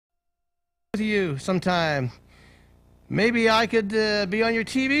you sometime. Maybe I could be on your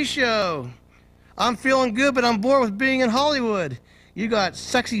TV show. I'm feeling good, but I'm bored with being in Hollywood. You got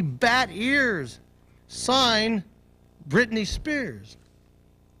sexy bat ears. Sign, Britney Spears.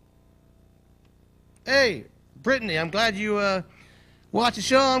 Hey, Brittany, I'm glad you watched the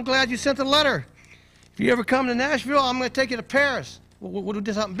show. I'm glad you sent the letter. If you ever come to Nashville, I'm going to take you to Paris. We'll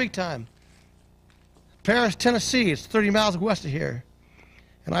do something big time. Paris, Tennessee. It's 30 miles west of here.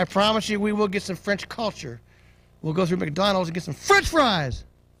 And I promise you, we will get some French culture. We'll go through McDonald's and get some French fries.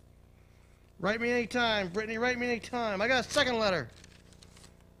 Write me anytime, Brittany. Write me anytime. I got a second letter.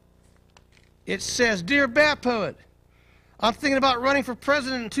 It says, Dear Bat Poet, I'm thinking about running for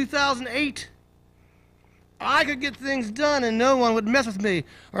president in 2008. I could get things done and no one would mess with me,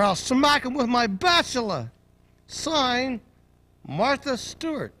 or I'll smack him with my bachelor. Sign, Martha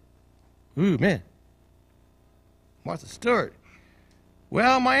Stewart. Ooh, man. Martha Stewart.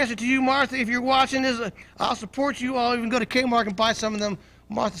 Well, my answer to you, Martha, if you're watching, is I'll support you. I'll even go to Kmart and buy some of them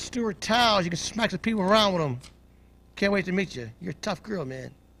Martha Stewart towels. You can smack the people around with them. Can't wait to meet you. You're a tough girl,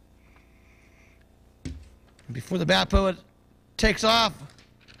 man. Before the Bat Poet takes off,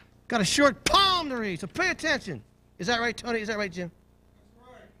 got a short poem to read, so pay attention. Is that right, Tony? Is that right, Jim? That's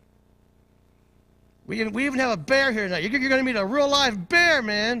right. We even have a bear here tonight. You're going to meet a real live bear,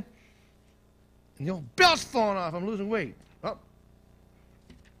 man. And the old belt's falling off. I'm losing weight. Oh.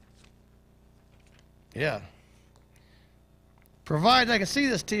 Yeah. Provided I can see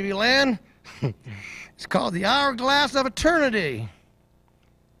this, TV land. It's called the Hourglass of Eternity.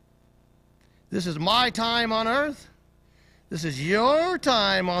 This is my time on Earth. This is your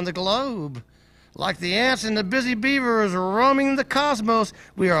time on the globe. Like the ants and the busy beavers roaming the cosmos,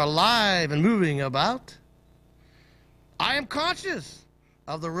 we are alive and moving about. I am conscious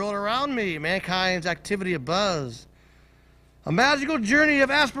of the world around me, mankind's activity abuzz. A magical journey of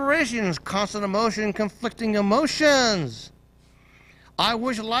aspirations, constant emotion, conflicting emotions. I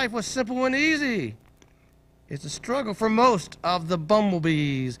wish life was simple and easy. It's a struggle for most of the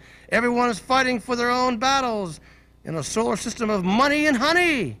bumblebees. Everyone is fighting for their own battles in a solar system of money and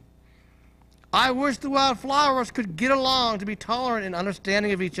honey. I wish the wildflowers could get along, to be tolerant and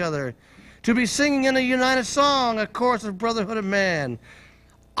understanding of each other, to be singing in a united song, a chorus of brotherhood of man.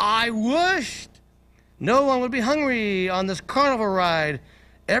 I wished no one would be hungry on this carnival ride.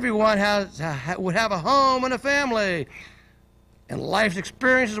 Everyone would have a home and a family, and life's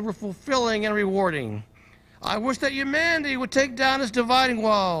experiences were fulfilling and rewarding. I wish that humanity would take down its dividing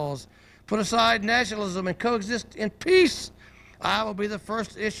walls, put aside nationalism, and coexist in peace. I will be the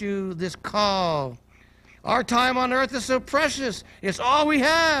first to issue this call. Our time on earth is so precious. It's all we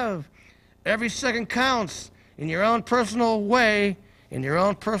have. Every second counts in your own personal way, in your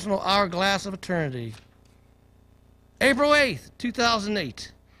own personal hourglass of eternity. April 8th,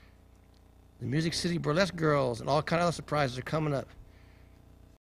 2008. The Music City Burlesque Girls and all kind of other surprises are coming up.